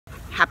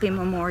Happy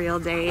Memorial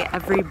Day,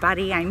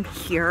 everybody. I'm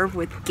here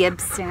with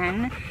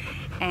Gibson,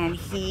 and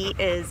he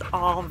is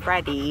all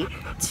ready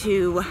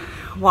to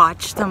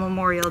watch the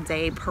Memorial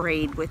Day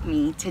parade with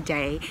me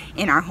today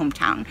in our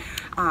hometown.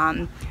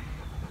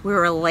 We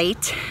were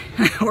late.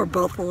 We're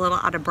both a little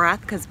out of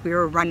breath because we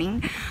were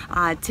running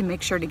to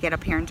make sure to get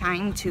up here in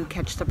time to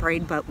catch the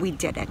parade, but we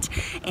did it.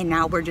 And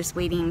now we're just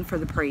waiting for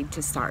the parade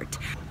to start.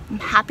 I'm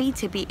happy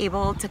to be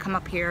able to come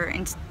up here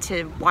and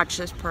to watch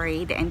this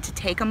parade and to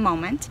take a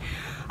moment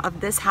of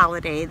this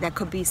holiday that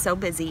could be so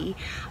busy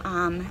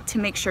to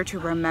make sure to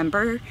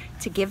remember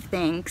to give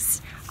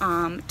thanks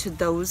to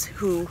those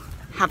who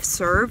have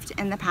served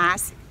in the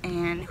past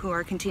and who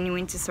are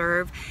continuing to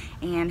serve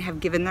and have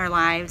given their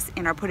lives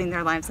and are putting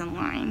their lives on the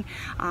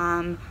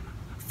line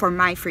for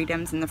my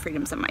freedoms and the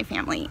freedoms of my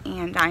family.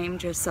 And I am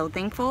just so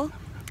thankful,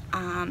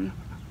 and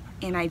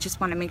I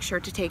just want to make sure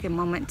to take a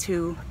moment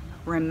to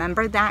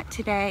remember that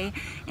today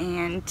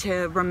and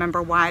to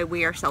remember why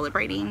we are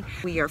celebrating.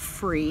 We are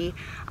free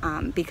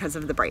because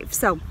of the brave.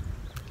 So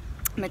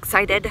I'm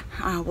excited,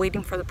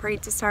 waiting for the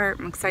parade to start.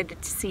 I'm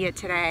excited to see it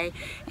today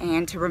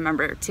and to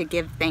remember to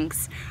give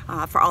thanks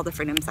for all the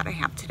freedoms that I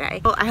have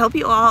today. Well, I hope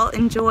you all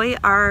enjoy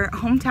our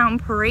hometown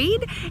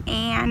parade,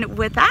 and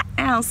with that,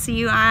 I'll see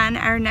you on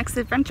our next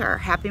adventure.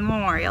 Happy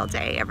Memorial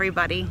Day,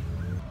 everybody.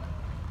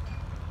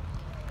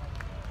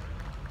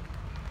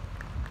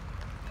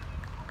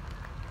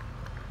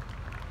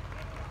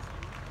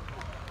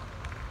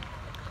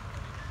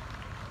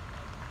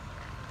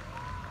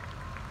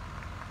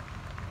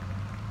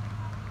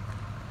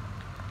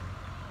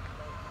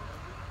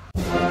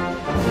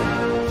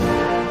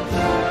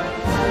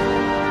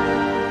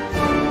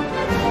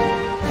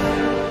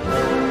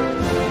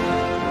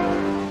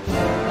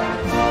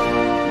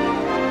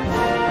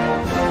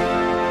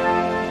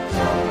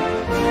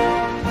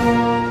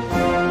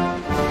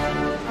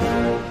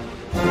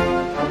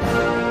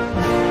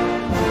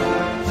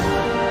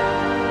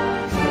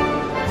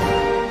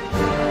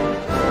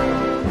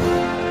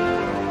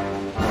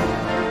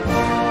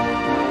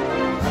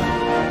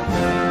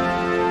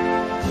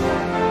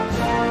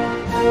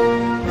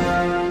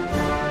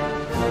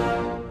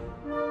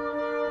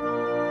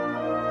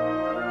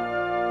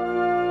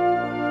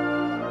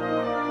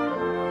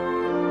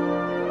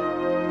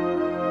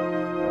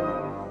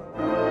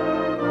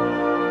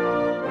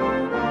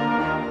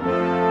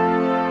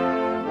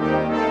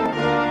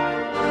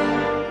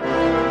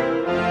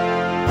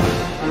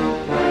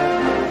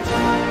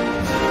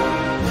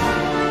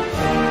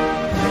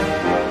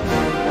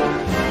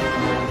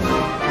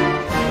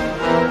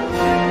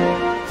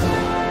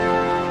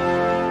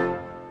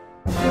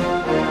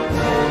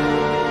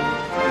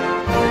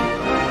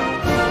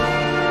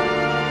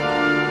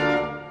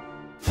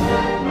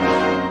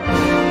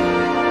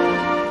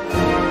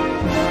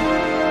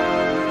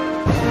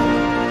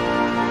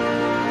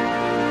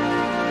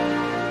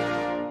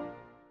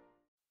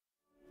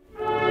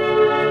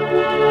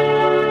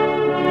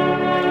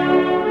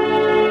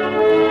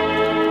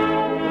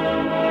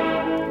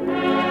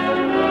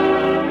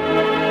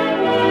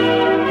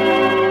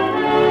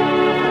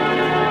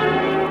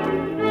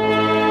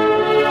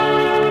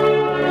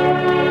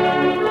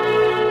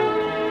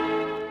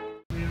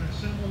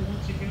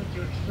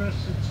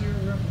 Sincere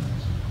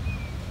reverence.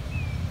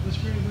 This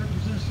grave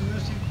represents the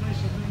resting place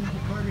of many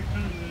departed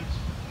comrades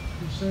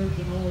who served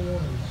in all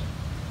wars.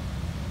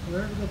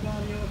 Wherever the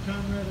body of a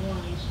comrade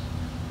lies,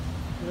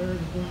 there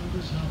the ground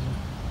is hallowed.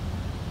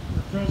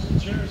 The present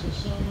shares a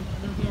solemn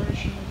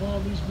commemoration of all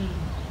these men,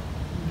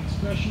 an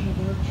expression of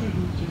our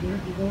tribute to their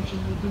devotion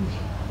to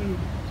duty,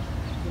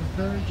 their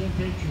courage and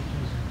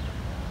patriotism.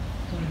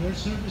 By their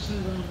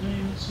services on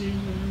land, sea,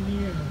 and in the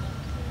air,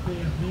 they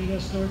have made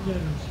us their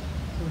debtors.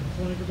 For the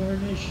flag of our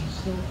nation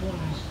still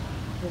flies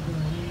over a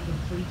land of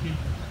free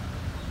people.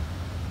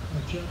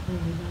 Our chaplain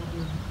will now be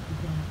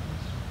gone.